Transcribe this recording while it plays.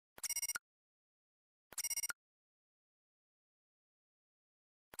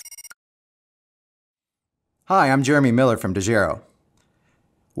Hi, I'm Jeremy Miller from Dejero.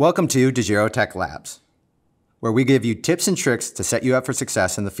 Welcome to Dejero Tech Labs, where we give you tips and tricks to set you up for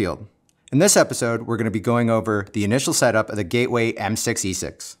success in the field. In this episode, we're going to be going over the initial setup of the Gateway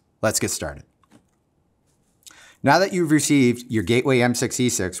M6E6. Let's get started. Now that you've received your Gateway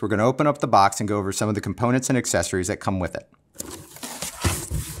M6E6, we're going to open up the box and go over some of the components and accessories that come with it.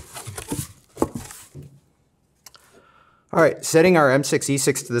 All right, setting our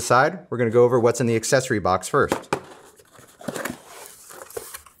M6E6 to the side, we're going to go over what's in the accessory box first.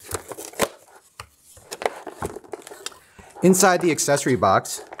 Inside the accessory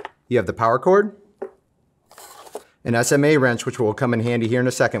box, you have the power cord, an SMA wrench, which will come in handy here in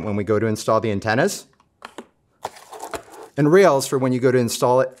a second when we go to install the antennas, and rails for when you go to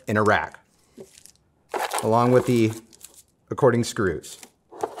install it in a rack, along with the according screws.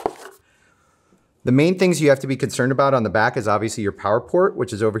 The main things you have to be concerned about on the back is obviously your power port,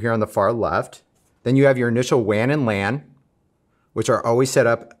 which is over here on the far left. Then you have your initial WAN and LAN, which are always set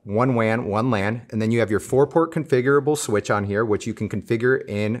up one WAN, one LAN. And then you have your 4-port configurable switch on here, which you can configure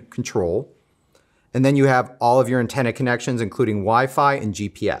and control. And then you have all of your antenna connections, including Wi-Fi and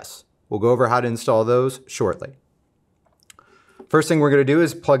GPS. We'll go over how to install those shortly. First thing we're going to do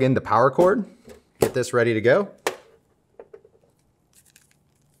is plug in the power cord, get this ready to go.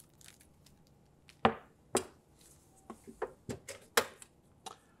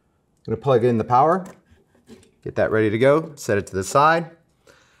 I'm going to plug in the power, get that ready to go, set it to the side.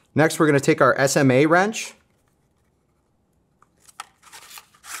 Next, we're going to take our SMA wrench.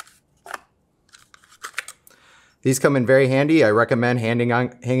 These come in very handy. I recommend hanging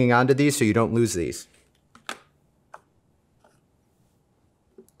on to these so you don't lose these.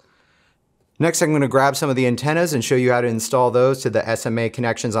 Next, I'm going to grab some of the antennas and show you how to install those to the SMA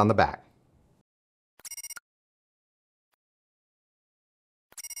connections on the back.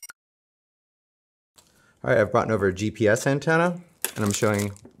 All right, I've brought over a GPS antenna, and I'm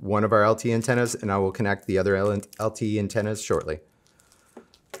showing one of our LTE antennas, and I will connect the other LTE antennas shortly.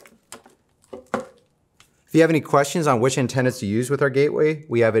 If you have any questions on which antennas to use with our gateway,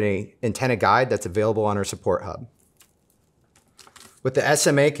 we have an antenna guide that's available on our support hub. With the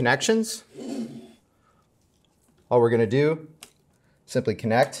SMA connections, all we're going to do, simply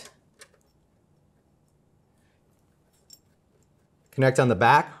connect. Connect on the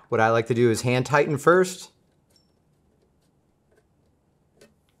back. What I like to do is hand tighten first.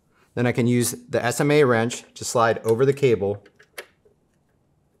 Then I can use the SMA wrench to slide over the cable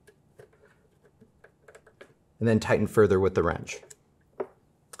and then tighten further with the wrench.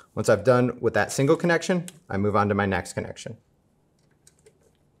 Once I've done with that single connection, I move on to my next connection.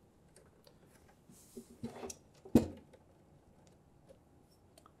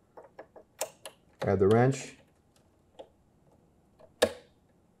 Grab the wrench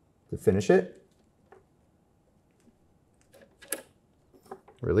to finish it.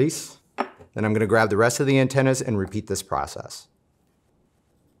 Release. Then I'm going to grab the rest of the antennas and repeat this process.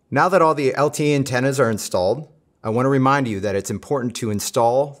 Now that all the LTE antennas are installed, I want to remind you that it's important to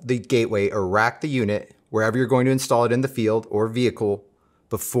install the gateway or rack the unit wherever you're going to install it in the field or vehicle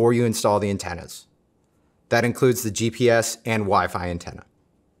before you install the antennas. That includes the GPS and Wi-Fi antenna.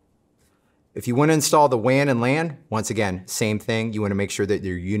 If you want to install the WAN and LAN, once again, same thing. You want to make sure that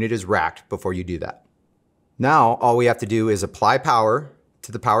your unit is racked before you do that. Now, all we have to do is apply power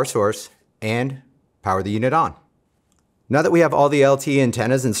to the power source and power the unit on. Now that we have all the LTE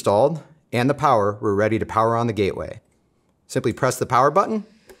antennas installed and the power, we're ready to power on the gateway. Simply press the power button.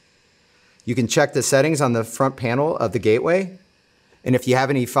 You can check the settings on the front panel of the gateway. And if you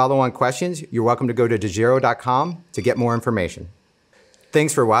have any follow-on questions, you're welcome to go to dejero.com to get more information.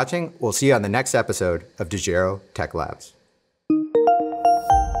 Thanks for watching. We'll see you on the next episode of Dejero Tech Labs.